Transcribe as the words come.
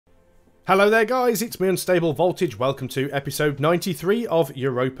Hello there guys, it's me Unstable Voltage. Welcome to episode 93 of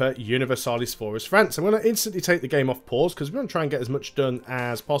Europa Universalis IV. France. I'm going to instantly take the game off pause because we're going to try and get as much done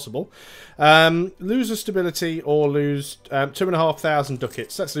as possible. Lose a stability or lose 2,500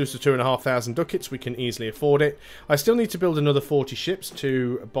 ducats. Let's lose the 2,500 ducats, we can easily afford it. I still need to build another 40 ships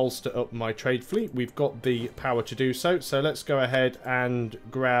to bolster up my trade fleet. We've got the power to do so, so let's go ahead and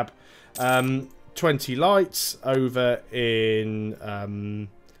grab 20 lights over in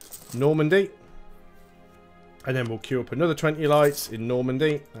Normandy, and then we'll queue up another 20 lights in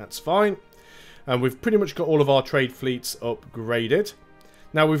Normandy. That's fine, and we've pretty much got all of our trade fleets upgraded.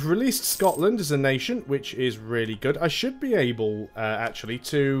 Now we've released Scotland as a nation, which is really good. I should be able actually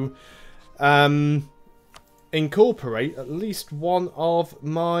to incorporate at least one of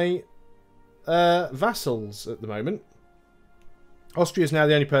my vassals at the moment. Austria is now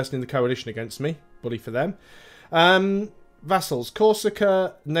the only person in the coalition against me. Bully for them. Vassals: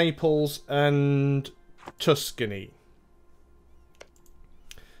 Corsica, Naples, and Tuscany.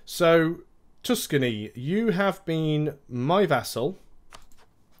 So, Tuscany, you have been my vassal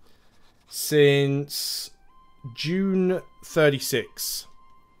since June 36.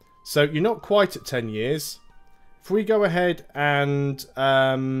 So, you're not quite at 10 years. If we go ahead and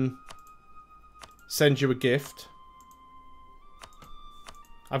send you a gift.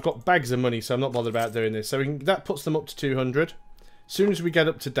 I've got bags of money, so I'm not bothered about doing this. So that puts them up to 200. As soon as we get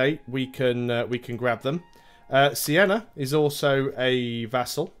up to date, we can grab them. Siena is also a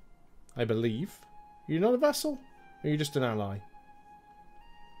vassal, I believe. Are you not a vassal? Or are you just an ally?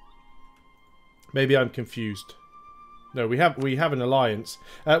 Maybe I'm confused. No, we have an alliance.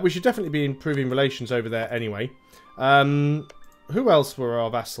 We should definitely be improving relations over there anyway. Who else were our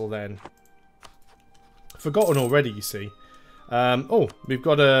vassal then? Forgotten already, you see. Oh, we've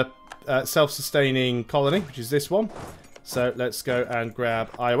got a self-sustaining colony, which is this one. So let's go and grab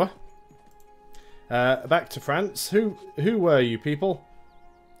Iowa. Back to France. Who were you people?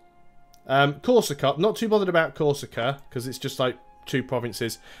 Corsica. Not too bothered about Corsica because it's just like 2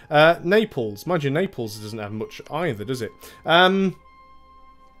 provinces. Naples. Mind you, Naples doesn't have much either, does it? How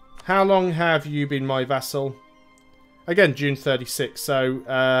long have you been my vassal? Again, June 36. So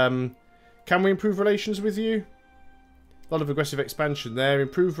can we improve relations with you? A lot of aggressive expansion there.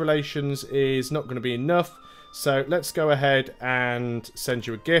 Improved relations is not going to be enough. So let's go ahead and send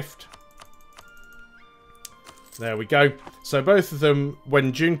you a gift. There we go. So both of them,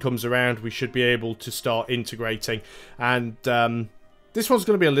 when June comes around, we should be able to start integrating. And this one's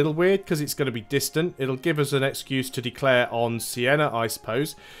going to be a little weird because it's going to be distant. It'll give us an excuse to declare on Siena, I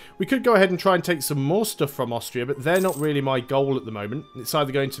suppose. We could go ahead and try and take some more stuff from Austria, but they're not really my goal at the moment. It's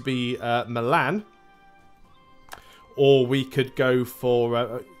either going to be Milan, or we could go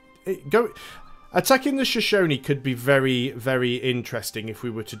for... attacking the Shoshone could be very, very interesting if we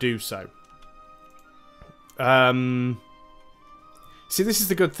were to do so. See, this is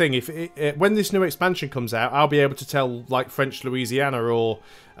the good thing. When this new expansion comes out, I'll be able to tell, like, French Louisiana or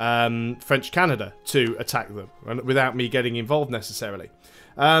French Canada to attack them without me getting involved necessarily.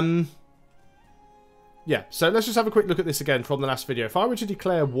 Yeah, so let's just have a quick look at this again from the last video. If I were to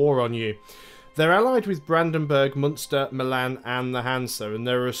declare war on you... They're allied with Brandenburg, Munster, Milan and the Hansa, and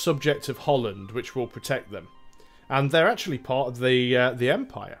they're a subject of Holland, which will protect them. And they're actually part of the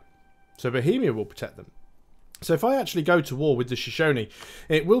Empire, so Bohemia will protect them. So if I actually go to war with the Shoshone,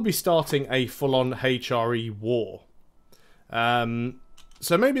 it will be starting a full-on HRE war.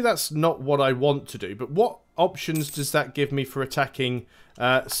 So maybe that's not what I want to do, but what options does that give me for attacking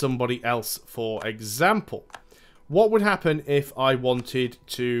somebody else, for example? What would happen if I wanted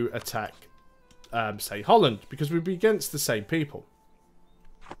to attack... say Holland, because we'd be against the same people.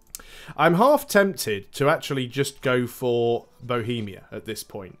 I'm half tempted to actually just go for Bohemia at this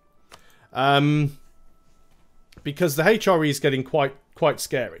point. Because the HRE is getting quite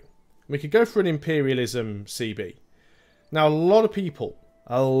scary. We could go for an imperialism CB. Now a lot of people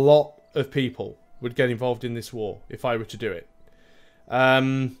would get involved in this war if I were to do it.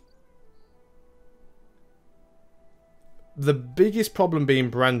 The biggest problem being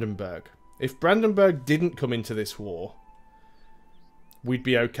Brandenburg. If Brandenburg didn't come into this war, we'd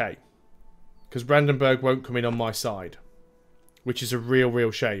be okay. Because Brandenburg won't come in on my side. Which is a real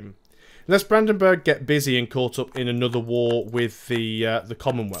shame. Unless Brandenburg get busy and caught up in another war with the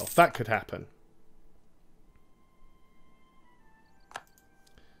Commonwealth. That could happen.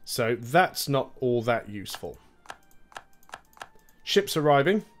 So that's not all that useful. Ships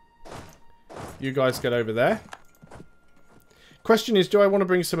arriving. You guys get over there. Question is, do I want to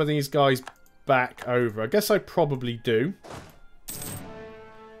bring some of these guys back over? I guess I probably do.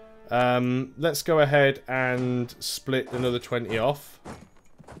 Let's go ahead and split another 20 off.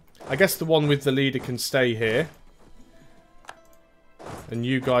 I guess the one with the leader can stay here. And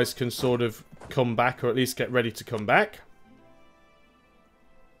you guys can sort of come back, or at least get ready to come back.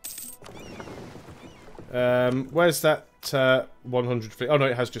 Where's that 100 fleet? Oh no,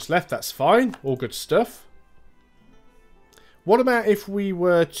 it has just left. That's fine. All good stuff. What about if we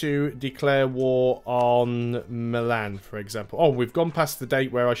were to declare war on Milan, for example? Oh, we've gone past the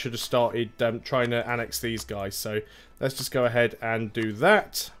date where I should have started trying to annex these guys. So let's just go ahead and do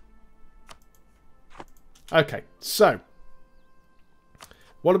that. Okay, so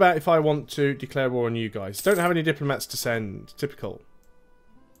what about if I want to declare war on you guys? Don't have any diplomats to send. Typical.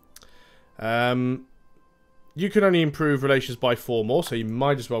 You can only improve relations by 4 more, so you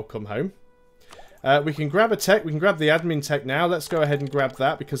might as well come home. We can grab a tech. We can grab the admin tech now. Let's go ahead and grab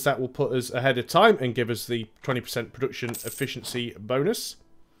that because that will put us ahead of time and give us the 20% production efficiency bonus.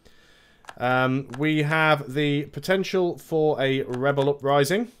 We have the potential for a rebel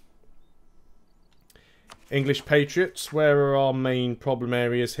uprising. English Patriots. Where are our main problem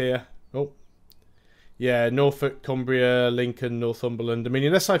areas here? Oh, yeah, Norfolk, Cumbria, Lincoln, Northumberland. I mean,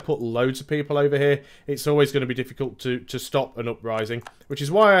 unless I put loads of people over here, it's always going to be difficult to stop an uprising. Which is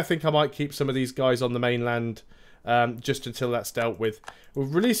why I think I might keep some of these guys on the mainland just until that's dealt with. Well,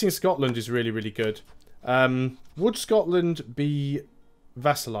 releasing Scotland is really, really good. Would Scotland be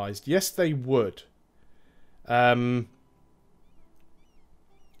vassalized? Yes, they would. We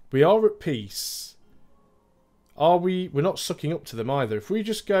are at peace. Are we? We're not sucking up to them either. If we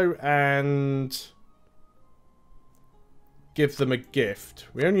just go and give them a gift.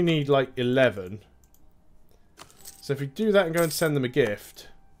 We only need like 11. So if we do that and go and send them a gift,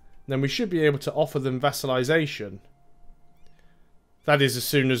 then we should be able to offer them vassalization. That is as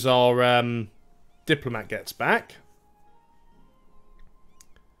soon as our diplomat gets back.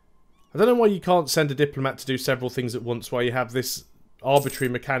 I don't know why you can't send a diplomat to do several things at once, why you have this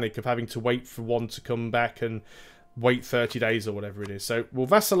arbitrary mechanic of having to wait for one to come back and wait 30 days or whatever it is. So we'll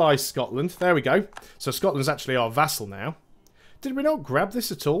vassalize Scotland. There we go. So Scotland's actually our vassal now. Did we not grab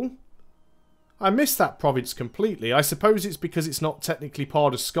this at all? I missed that province completely. I suppose it's because it's not technically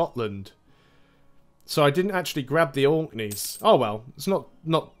part of Scotland. So I didn't actually grab the Orkneys. Oh well, it's not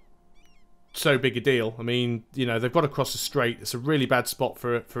so big a deal. I mean, you know, they've got to cross the strait. It's a really bad spot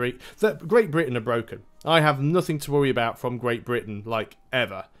for Great Britain are broken. I have nothing to worry about from Great Britain, like,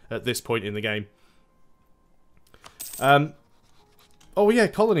 ever, at this point in the game. Oh yeah,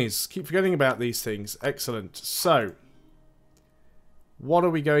 colonies. Keep forgetting about these things. Excellent. So what are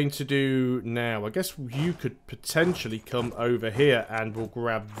we going to do now? I guess you could potentially come over here and we'll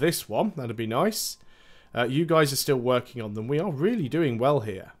grab this one. That'd be nice. You guys are still working on them. We are really doing well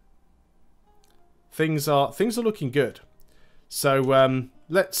here. Things are looking good. So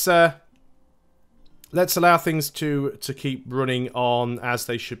let's allow things to keep running on as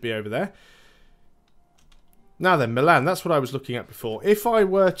they should be over there. Now then, Milan, that's what I was looking at before. If I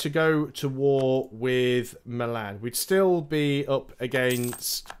were to go to war with Milan, we'd still be up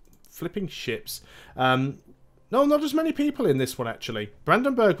against flipping ships. No, not as many people in this one, actually.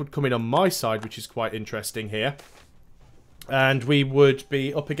 Brandenburg would come in on my side, which is quite interesting here. And we would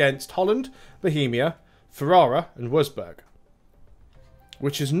be up against Holland, Bohemia, Ferrara, and Würzburg.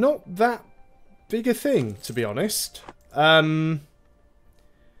 Which is not that big a thing, to be honest.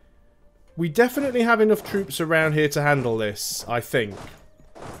 We definitely have enough troops around here to handle this, I think.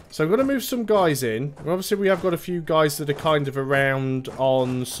 So I'm going to move some guys in. Obviously, we have got a few guys that are kind of around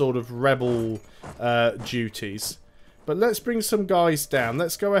on sort of rebel duties. But let's bring some guys down.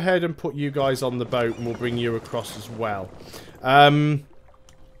 Let's go ahead and put you guys on the boat and we'll bring you across as well.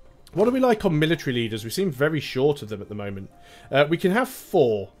 What are we like on military leaders? We seem very short of them at the moment. We can have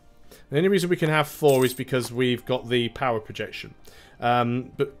 4. The only reason we can have 4 is because we've got the power projection.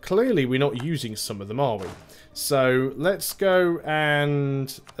 But clearly we're not using some of them, are we? So let's go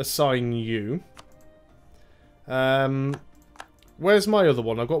and assign you. Where's my other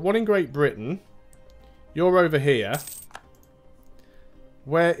one? I've got one in Great Britain. You're over here.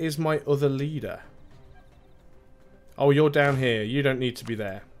 Where is my other leader? Oh, you're down here. You don't need to be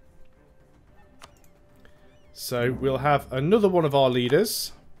there. So we'll have another one of our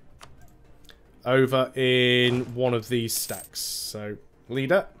leaders over in one of these stacks. So,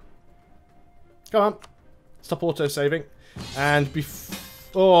 leader. Come on. Stop auto-saving. And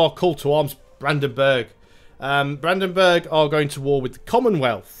oh, call to arms, Brandenburg. Brandenburg are going to war with the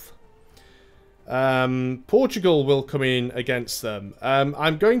Commonwealth. Portugal will come in against them.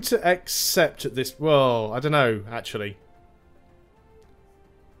 I'm going to accept this. Well, I don't know, actually.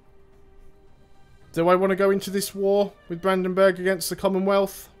 Do I want to go into this war with Brandenburg against the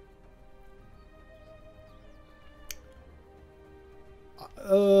Commonwealth?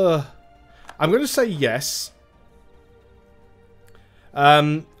 I'm going to say yes.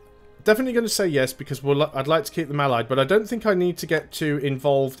 Definitely going to say yes because I'd like to keep them allied, but I don't think I need to get too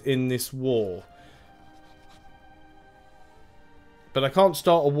involved in this war. But I can't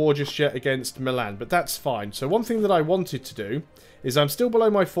start a war just yet against Milan, but that's fine. So one thing that I wanted to do is I'm still below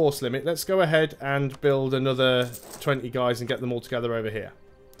my force limit. Let's go ahead and build another 20 guys and get them all together over here.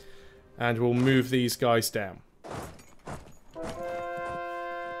 And we'll move these guys down.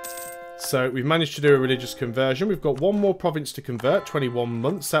 So we've managed to do a religious conversion. We've got one more province to convert, 21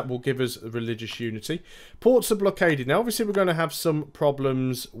 months. That will give us religious unity. Ports are blockaded. Now, obviously, we're going to have some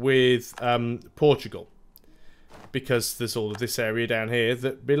problems with Portugal. Because there's all of this area down here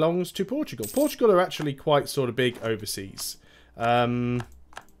that belongs to Portugal. Portugal are actually quite sort of big overseas.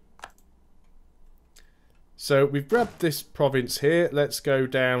 So we've grabbed this province here. Let's go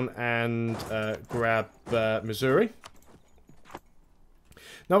down and grab Missouri.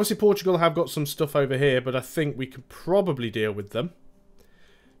 Now obviously Portugal have got some stuff over here, but I think we could probably deal with them.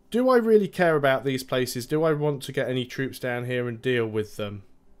 Do I really care about these places? Do I want to get any troops down here and deal with them?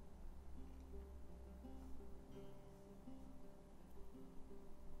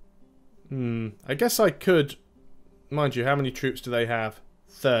 I guess I could. Mind you, how many troops do they have?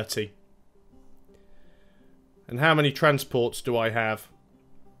 30. And how many transports do I have?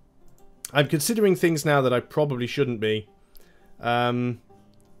 I'm considering things now that I probably shouldn't be.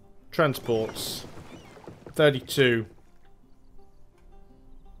 Transports. 32.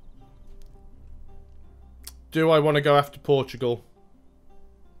 Do I want to go after Portugal?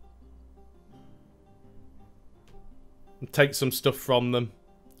 And take some stuff from them?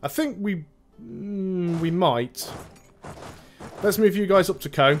 I think we might. Let's move you guys up to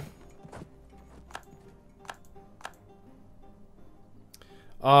Co.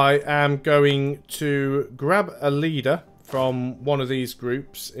 I am going to grab a leader from one of these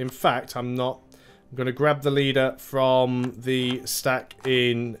groups. In fact, I'm not. I'm going to grab the leader from the stack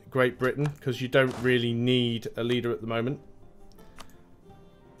in Great Britain because you don't really need a leader at the moment.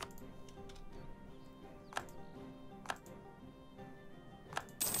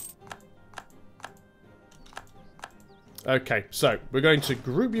 Okay, so we're going to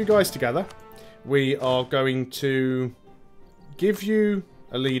group you guys together. We are going to give you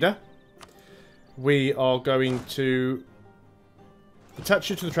a leader. We are going to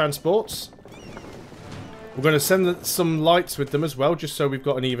attach you to the transports. We're going to send some lights with them as well, just so we've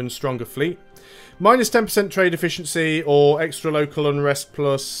got an even stronger fleet. Minus 10% trade efficiency or extra local unrest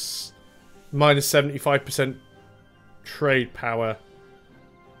plus minus 75% trade power.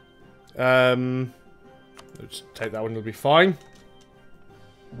 Let's take that one, it'll be fine.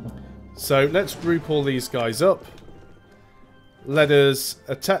 So let's group all these guys up. Let us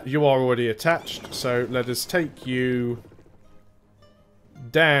attach. You are already attached, so let us take you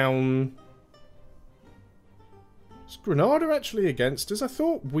down. Is Granada actually against us? I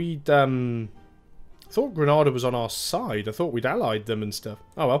thought we'd thought Granada was on our side. I thought we'd allied them and stuff.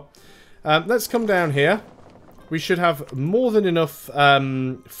 Oh well. Let's come down here. We should have more than enough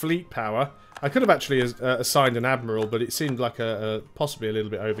fleet power. I could have actually assigned an admiral, but it seemed like possibly a little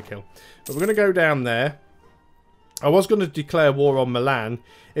bit overkill. But we're going to go down there. I was going to declare war on Milan.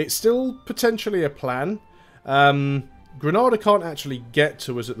 It's still potentially a plan. Granada can't actually get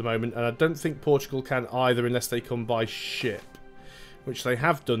to us at the moment, and I don't think Portugal can either unless they come by ship. Which they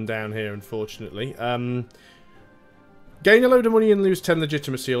have done down here, unfortunately. Gain a load of money and lose 10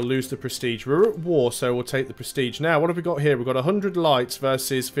 legitimacy or lose the prestige. We're at war, so we'll take the prestige. Now, what have we got here? We've got 100 lights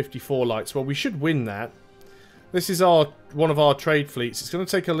versus 54 lights. Well, we should win that. This is one of our trade fleets. It's going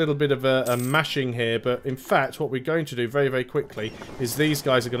to take a little bit of a mashing here, but in fact, what we're going to do very, very quickly is these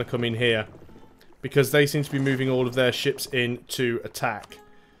guys are going to come in here because they seem to be moving all of their ships in to attack.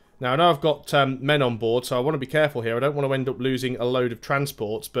 Now, I know I've got men on board, so I want to be careful here. I don't want to end up losing a load of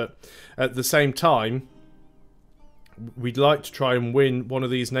transports, but at the same time, we'd like to try and win one of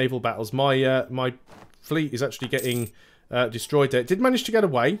these naval battles. My fleet is actually getting destroyed there. It did manage to get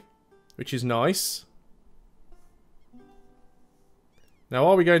away, which is nice. Now,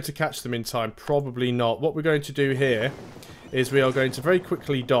 are we going to catch them in time? Probably not. What we're going to do here is we are going to very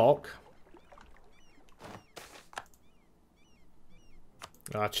quickly dock.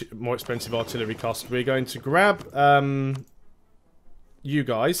 More expensive artillery cost. We're going to grab you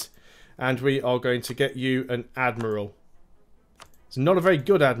guys. And we are going to get you an admiral. It's not a very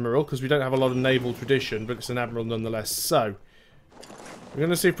good admiral because we don't have a lot of naval tradition, but it's an admiral nonetheless. So we're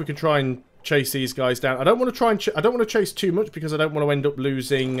going to see if we can try and chase these guys down. I don't want to try and I don't want to chase too much because I don't want to end up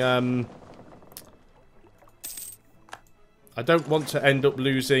losing. I don't want to end up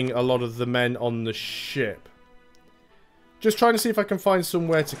losing a lot of the men on the ship. Just trying to see if I can find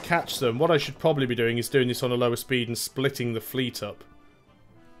somewhere to catch them. What I should probably be doing is doing this on a lower speed and splitting the fleet up.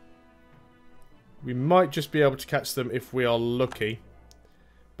 We might just be able to catch them if we are lucky.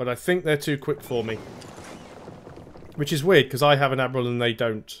 But I think they're too quick for me. Which is weird, because I have an Admiral and they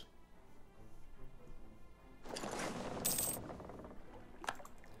don't.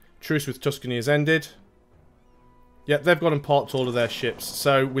 Truce with Tuscany has ended. Yep, they've gone and parked all of their ships.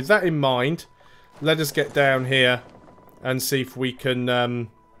 So, with that in mind, let us get down here and see if we can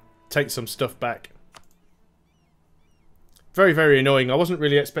take some stuff back. Very, very annoying. I wasn't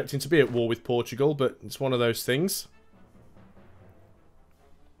really expecting to be at war with Portugal, but it's one of those things.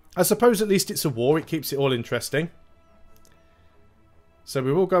 I suppose at least it's a war. It keeps it all interesting. So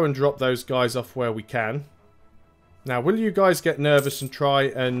we will go and drop those guys off where we can. Now, will you guys get nervous and try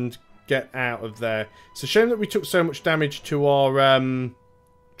and get out of there? It's a shame that we took so much damage to our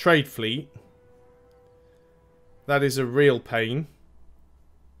trade fleet. That is a real pain.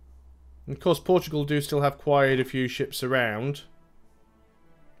 And of course, Portugal do still have quite a few ships around.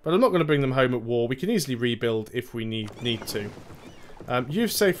 But I'm not going to bring them home at war. We can easily rebuild if we need to.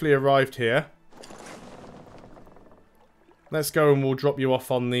 You've safely arrived here. Let's go and we'll drop you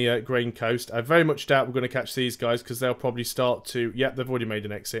off on the Grain Coast. I very much doubt we're going to catch these guys because they'll probably start to... Yep, they've already made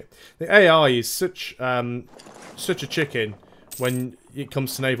an exit. The AI is such a chicken when it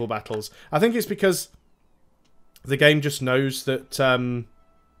comes to naval battles. I think it's because the game just knows that...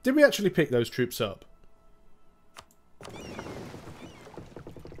 did we actually pick those troops up?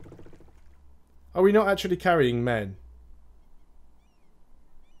 Are we not actually carrying men?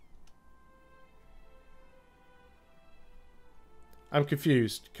 I'm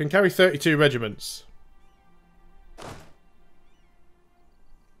confused. Can carry 32 regiments.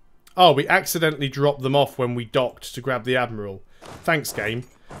 Oh, we accidentally dropped them off when we docked to grab the Admiral. Thanks, game.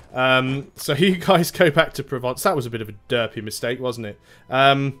 So you guys go back to Provence. That was a bit of a derpy mistake, wasn't it?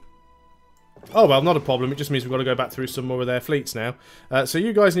 Oh, well, not a problem. It just means we've got to go back through some more of their fleets now. So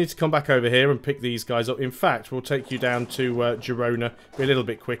you guys need to come back over here and pick these guys up. In fact, we'll take you down to Girona. Be a little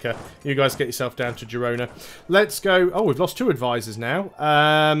bit quicker. You guys get yourself down to Girona. Let's go... Oh, we've lost 2 advisors now.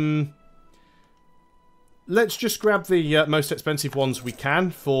 Let's just grab the most expensive ones we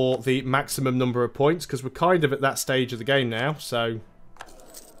can for the maximum number of points, because we're kind of at that stage of the game now. So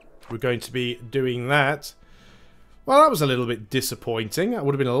we're going to be doing that. Well, that was a little bit disappointing. That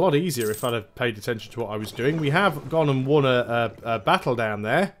would have been a lot easier if I'd have paid attention to what I was doing. We have gone and won a battle down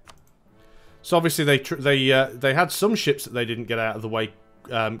there. So obviously they had some ships that they didn't get out of the way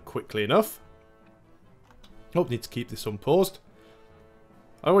quickly enough. Oh, need to keep this unpaused.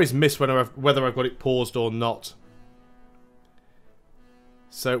 I always miss whether I've got it paused or not.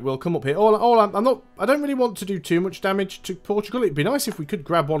 So we'll come up here. I don't really want to do too much damage to Portugal. It'd be nice if we could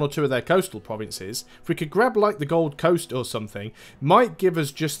grab 1 or 2 of their coastal provinces. If we could grab like the Gold Coast or something, might give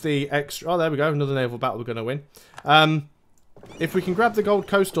us just the extra... Oh, there we go. Another naval battle we're going to win. If we can grab the Gold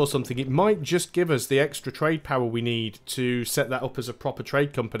Coast or something, it might just give us the extra trade power we need to set that up as a proper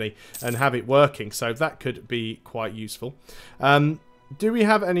trade company and have it working. So that could be quite useful. Do we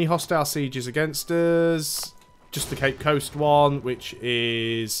have any hostile sieges against us? Just the Cape Coast one, which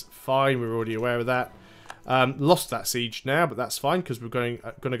is fine. We're already aware of that. Lost that siege now, but that's fine because we're going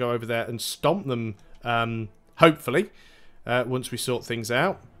to go over there and stomp them, hopefully, once we sort things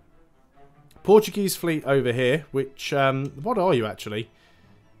out. Portuguese fleet over here, which... what are you, actually?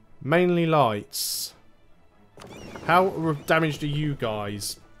 Mainly lights. How damaged are you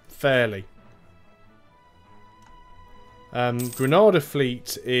guys? Fairly. Granada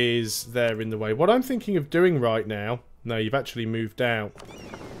fleet is there in the way. What I'm thinking of doing right now... No, you've actually moved out.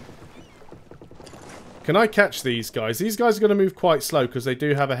 Can I catch these guys? These guys are going to move quite slow because they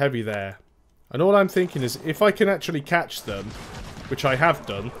do have a heavy there. And all I'm thinking is if I can actually catch them, which I have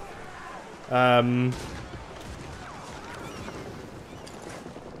done...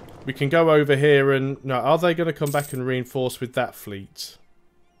 we can go over here and... No, are they going to come back and reinforce with that fleet?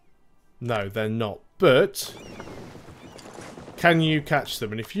 No, they're not. But... can you catch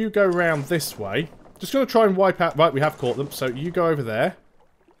them? And if you go around this way... Just going to try and wipe out... Right, we have caught them. So you go over there.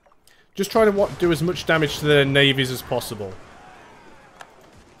 Just trying to do as much damage to their navies as possible.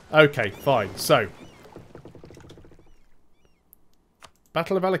 Okay, fine. So...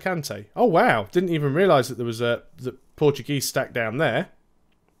 Battle of Alicante. Oh, wow. Didn't even realise that there was the Portuguese stack down there.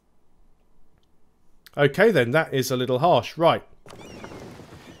 Okay, then. That is a little harsh. Right.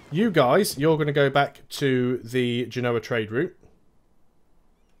 You guys, you're going to go back to the Genoa trade route.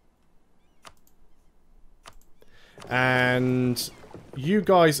 And you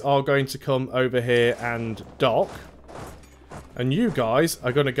guys are going to come over here and dock. And you guys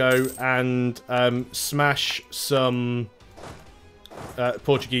are going to go and smash some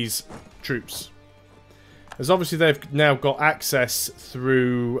Portuguese troops. As obviously they've now got access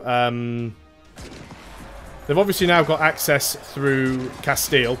through... they've obviously now got access through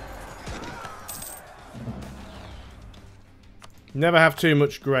Castile. Never have too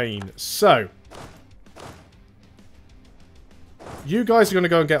much grain. So, you guys are going to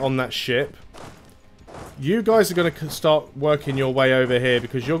go and get on that ship. You guys are going to start working your way over here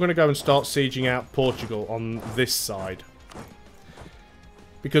because you're going to go and start sieging out Portugal on this side.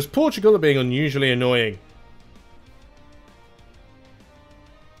 Because Portugal are being unusually annoying.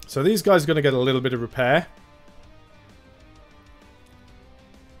 So these guys are going to get a little bit of repair.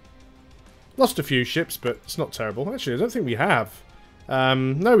 Lost a few ships, but it's not terrible. Actually, I don't think we have.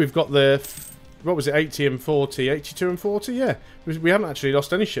 No, we've got the... What was it? 80 and 40. 82 and 40? Yeah. We haven't actually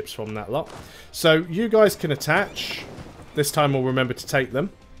lost any ships from that lot. So, you guys can attach. This time we'll remember to take them.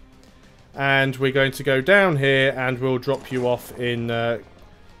 And we're going to go down here and we'll drop you off in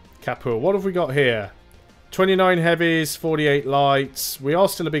Capua. What have we got here? 29 heavies, 48 lights. We are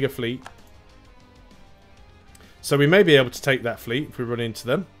still a bigger fleet. So we may be able to take that fleet if we run into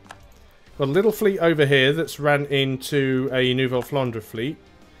them. Got a little fleet over here that's ran into a Nouvelle Flandre fleet.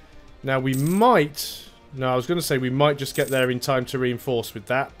 Now we might... No, I was going to say we might just get there in time to reinforce with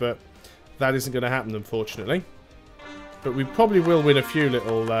that, but that isn't going to happen, unfortunately. But we probably will win a few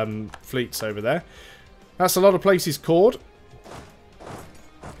little fleets over there. That's a lot of places cored.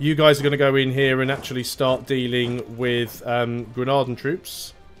 You guys are going to go in here and actually start dealing with Grenadan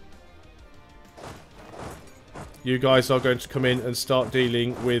troops. You guys are going to come in and start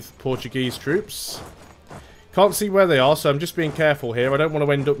dealing with Portuguese troops. Can't see where they are, so I'm just being careful here. I don't want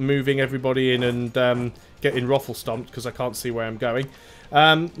to end up moving everybody in and getting ruffle stomped because I can't see where I'm going.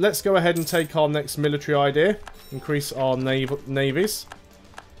 Let's go ahead and take our next military idea. Increase our navies.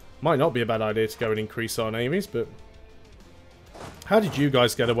 Might not be a bad idea to go and increase our navies, but... How did you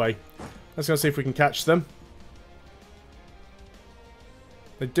guys get away? Let's go see if we can catch them.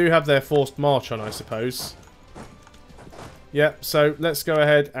 They do have their forced march on, I suppose. Yep, so let's go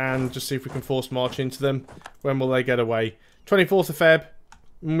ahead and just see if we can force march into them. When will they get away? 24th of Feb.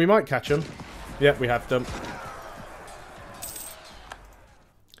 We might catch them. Yep, we have them.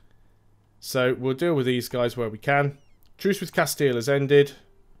 So we'll deal with these guys where we can. Truce with Castile has ended.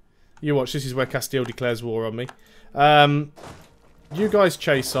 You watch, this is where Castile declares war on me. You guys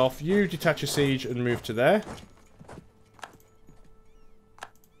chase off. You detach a siege and move to there.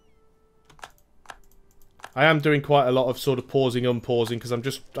 I am doing quite a lot of sort of pausing, unpausing, because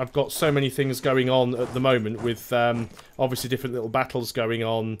I've got so many things going on at the moment with obviously different little battles going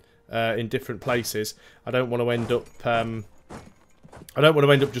on in different places. I don't want to end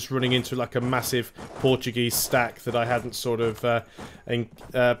up just running into like a massive Portuguese stack that I hadn't sort of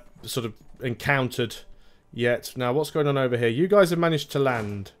encountered yet. Now, what's going on over here? You guys have managed to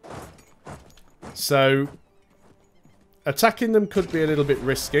land, so attacking them could be a little bit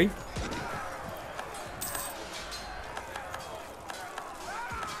risky.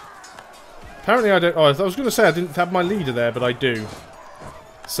 Apparently I don't... Oh, I was going to say I didn't have my leader there, but I do.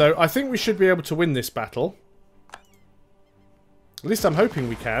 So I think we should be able to win this battle. At least I'm hoping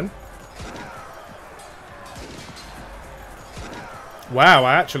we can. Wow,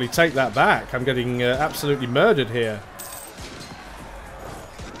 I actually take that back. I'm getting absolutely murdered here.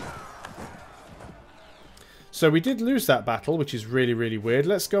 So we did lose that battle, which is really, really weird.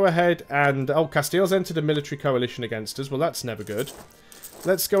 Let's go ahead and... Oh, Castile's entered a military coalition against us. Well, that's never good.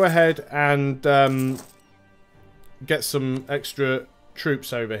 Let's go ahead and get some extra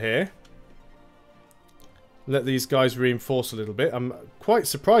troops over here. Let these guys reinforce a little bit. I'm quite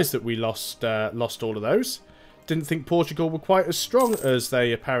surprised that we lost all of those. Didn't think Portugal were quite as strong as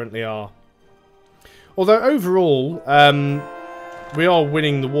they apparently are. Although overall, we are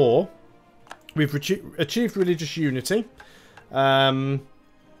winning the war. We've achieved religious unity. Claim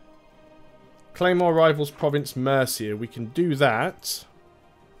our rival's province, Murcia. We can do that.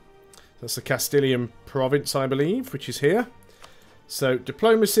 That's the Castilian province, I believe, which is here. So,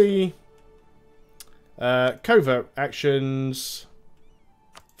 diplomacy, covert actions,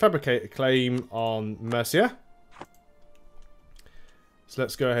 fabricate a claim on Murcia. So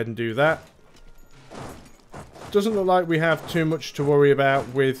let's go ahead and do that. Doesn't look like we have too much to worry about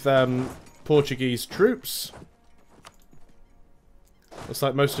with Portuguese troops. Looks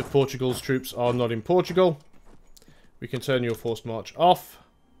like most of Portugal's troops are not in Portugal. We can turn your forced march off.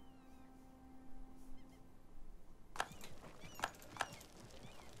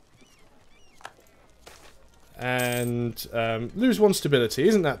 And lose one stability.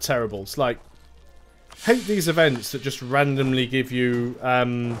 Isn't that terrible? It's like, hate these events that just randomly give you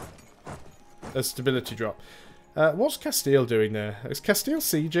a stability drop. What's Castile doing there? Is Castile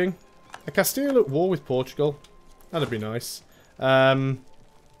sieging? Are Castile at war with Portugal? That'd be nice. Yeah,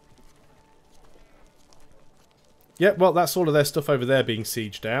 well, that's all of their stuff over there being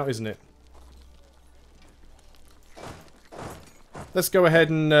sieged out, isn't it? Let's go ahead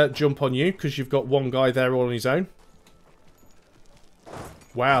and jump on you, because you've got one guy there all on his own.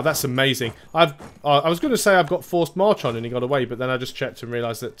 Wow, that's amazing. I was going to say I've got forced march on and he got away, but then I just checked and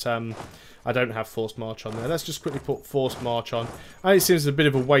realised that I don't have forced march on there. Let's just quickly put forced march on. And it seems a bit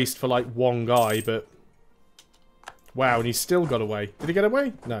of a waste for like one guy, but... Wow, and he's still got away. Did he get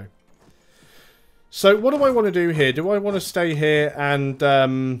away? No. So what do I want to do here? Do I want to stay here and...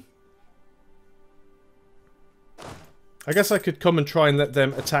 I guess I could come and try and let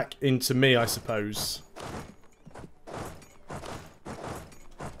them attack into me, I suppose.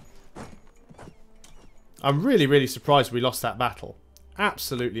 I'm really, really surprised we lost that battle.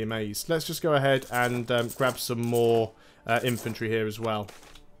 Absolutely amazed. Let's just go ahead and grab some more infantry here as well.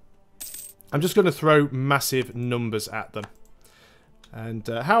 I'm just going to throw massive numbers at them. And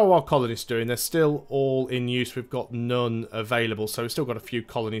how are our colonists doing? They're still all in use. We've got none available, so we've still got a few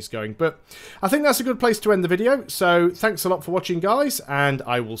colonies going. But I think that's a good place to end the video. So thanks a lot for watching, guys, and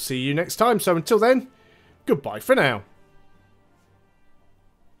I will see you next time. So until then, goodbye for now.